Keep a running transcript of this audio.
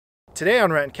Today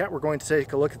on Rat and Cat, we're going to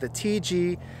take a look at the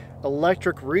TG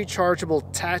electric rechargeable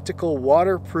tactical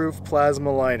waterproof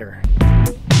plasma lighter.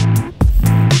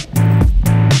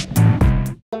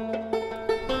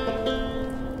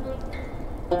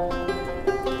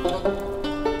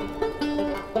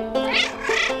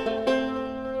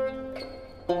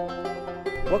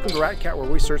 Welcome to Rat and Cat, where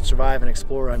we search, survive, and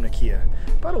explore. I'm Nikia.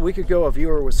 About a week ago, a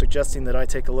viewer was suggesting that I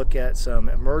take a look at some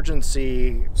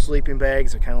emergency sleeping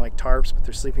bags. They're kind of like tarps, but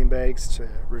they're sleeping bags, to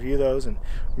review those, and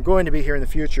I'm going to be here in the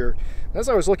future. And as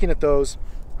I was looking at those,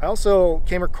 I also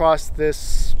came across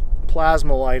this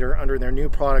plasma lighter under their new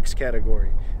products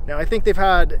category. Now, I think they've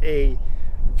had a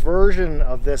version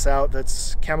of this out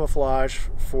that's camouflage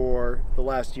for the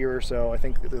last year or so. I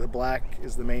think the black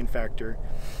is the main factor,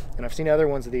 and I've seen other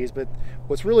ones of these, but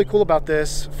what's really cool about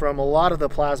this from a lot of the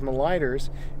plasma lighters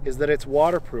is that it's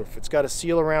waterproof. It's got a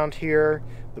seal around here,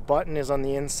 the button is on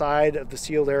the inside of the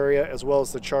sealed area, as well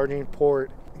as the charging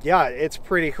port. Yeah, it's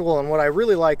pretty cool, and what I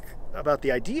really like about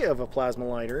the idea of a plasma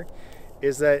lighter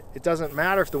is that it doesn't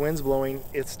matter if the wind's blowing,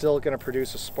 it's still going to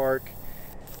produce a spark.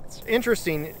 It's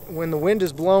interesting, when the wind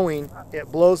is blowing, it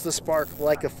blows the spark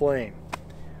like a flame.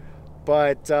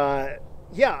 But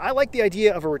yeah, I like the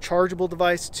idea of a rechargeable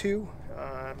device too.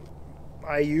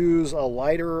 I use a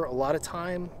lighter a lot of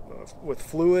time with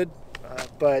fluid,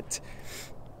 but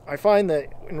I find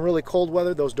that in really cold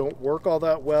weather, those don't work all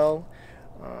that well.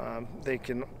 They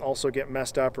can also get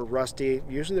messed up or rusty.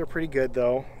 Usually they're pretty good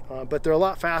though, but they're a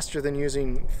lot faster than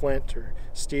using flint or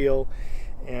steel,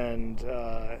 and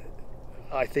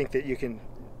I think that you can,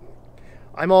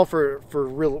 I'm all for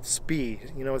real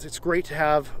speed. You know, it's great to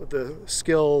have the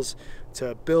skills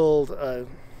to build a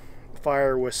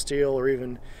fire with steel or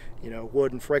even, you know,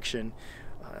 wood and friction.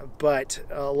 But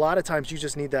a lot of times you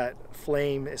just need that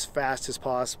flame as fast as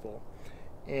possible.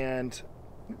 And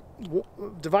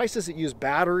devices that use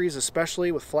batteries,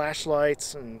 especially with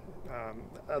flashlights and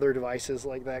other devices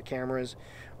like that, cameras,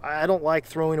 I don't like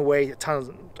throwing away a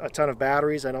ton of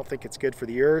batteries. I don't think it's good for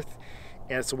the earth,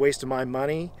 and it's a waste of my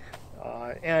money.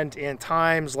 And in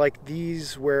times like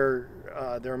these where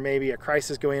there may be a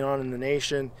crisis going on in the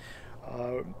nation,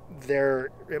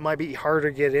 it might be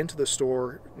harder to get into the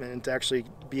store and to actually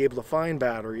be able to find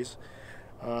batteries.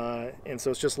 And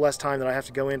so it's just less time that I have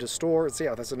to go into store. And so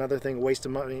yeah, that's another thing, waste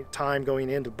of money, time going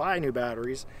in to buy new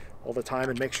batteries all the time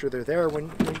and make sure they're there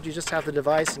when you just have the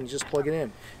device and you just plug it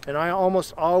in. And I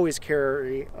almost always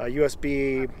carry a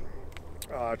USB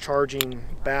charging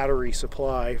battery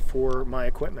supply for my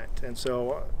equipment, and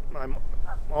so I'm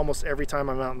almost every time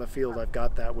I'm out in the field, I've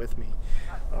got that with me,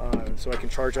 so I can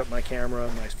charge up my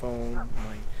camera, my phone,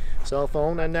 my cell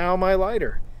phone, and now my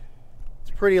lighter.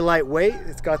 It's pretty lightweight.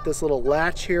 It's got this little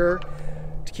latch here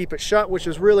to keep it shut, which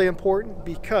is really important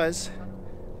because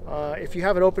if you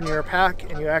have it open in your pack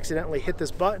and you accidentally hit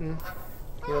this button,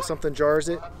 you know, something jars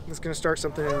it, it's going to start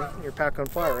something in your pack on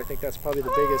fire. I think that's probably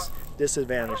the biggest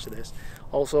disadvantage to this.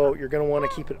 Also, you're going to want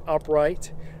to keep it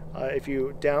upright. If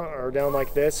you are down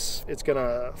like this, it's going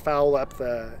to foul up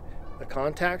the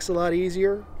contacts a lot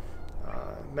easier,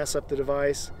 mess up the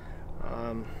device.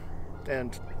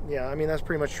 And yeah, I mean, that's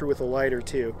pretty much true with a lighter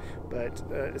too, but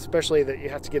especially that you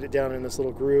have to get it down in this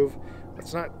little groove.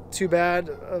 It's not too bad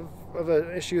of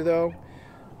an issue though.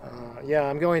 Yeah,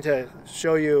 I'm going to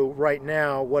show you right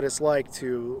now what it's like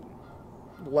to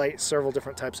light several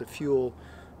different types of fuel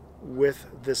with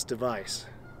this device.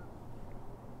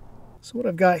 So what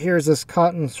I've got here is this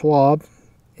cotton swab,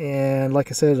 and like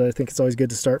I said, I think it's always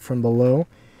good to start from below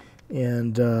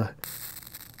and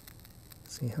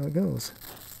see how it goes.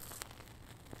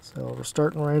 So we're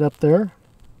starting right up there.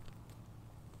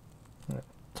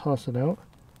 Toss it out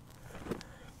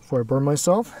before I burn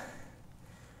myself.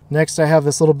 Next, I have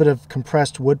this little bit of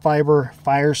compressed wood fiber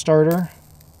fire starter.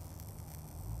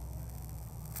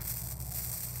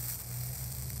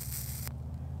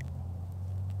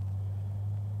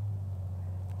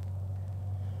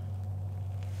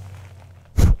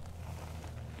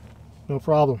 No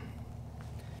problem.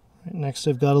 Right, next,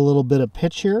 I've got a little bit of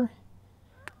pitch here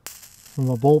from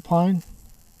a bolt pine.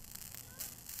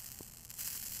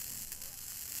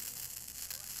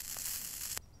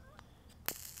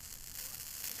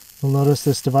 You'll notice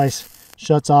this device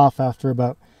shuts off after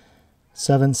about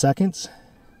 7 seconds.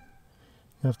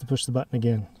 You have to push the button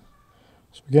again.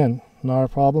 So again, not a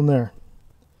problem there.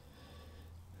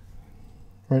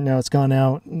 Right now it's gone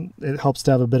out. It helps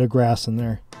to have a bit of grass in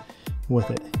there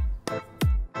with it.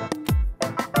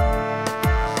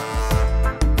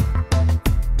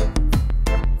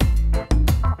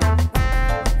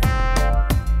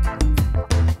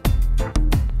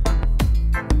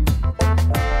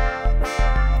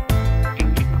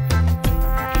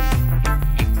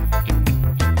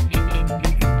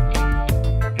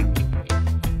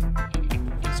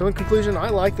 So in conclusion, I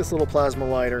like this little plasma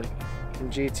lighter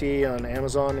from GT on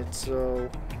Amazon. It's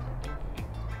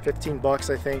 15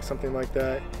 bucks, I think, something like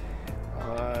that.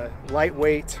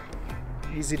 Lightweight,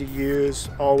 easy to use,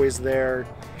 always there,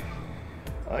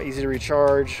 easy to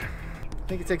recharge. I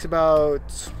think it takes about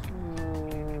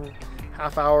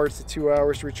half hour to 2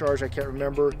 hours to recharge. I can't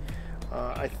remember.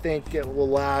 I think it will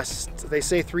last, they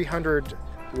say 300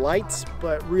 lights,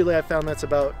 but really I found that's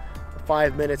about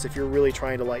 5 minutes if you're really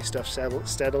trying to light stuff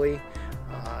steadily.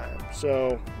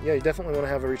 So yeah, you definitely want to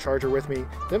have a recharger with me.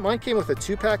 Then mine came with a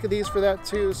 2-pack of these for that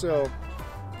too, so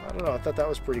I don't know, I thought that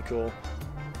was pretty cool.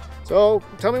 So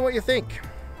tell me what you think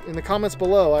in the comments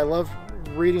below. I love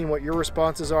reading what your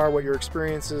responses are, what your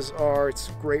experiences are. It's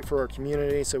great for our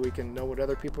community so we can know what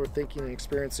other people are thinking and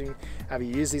experiencing. Have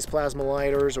you used these plasma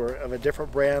lighters or of a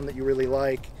different brand that you really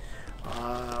like?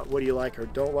 What do you like or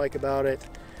don't like about it?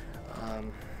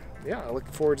 Yeah, I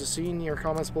look forward to seeing your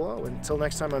comments below. Until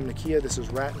next time, I'm Nikia. This is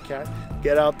Rat and Cat.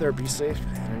 Get out there, be safe,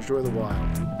 and enjoy the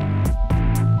wild.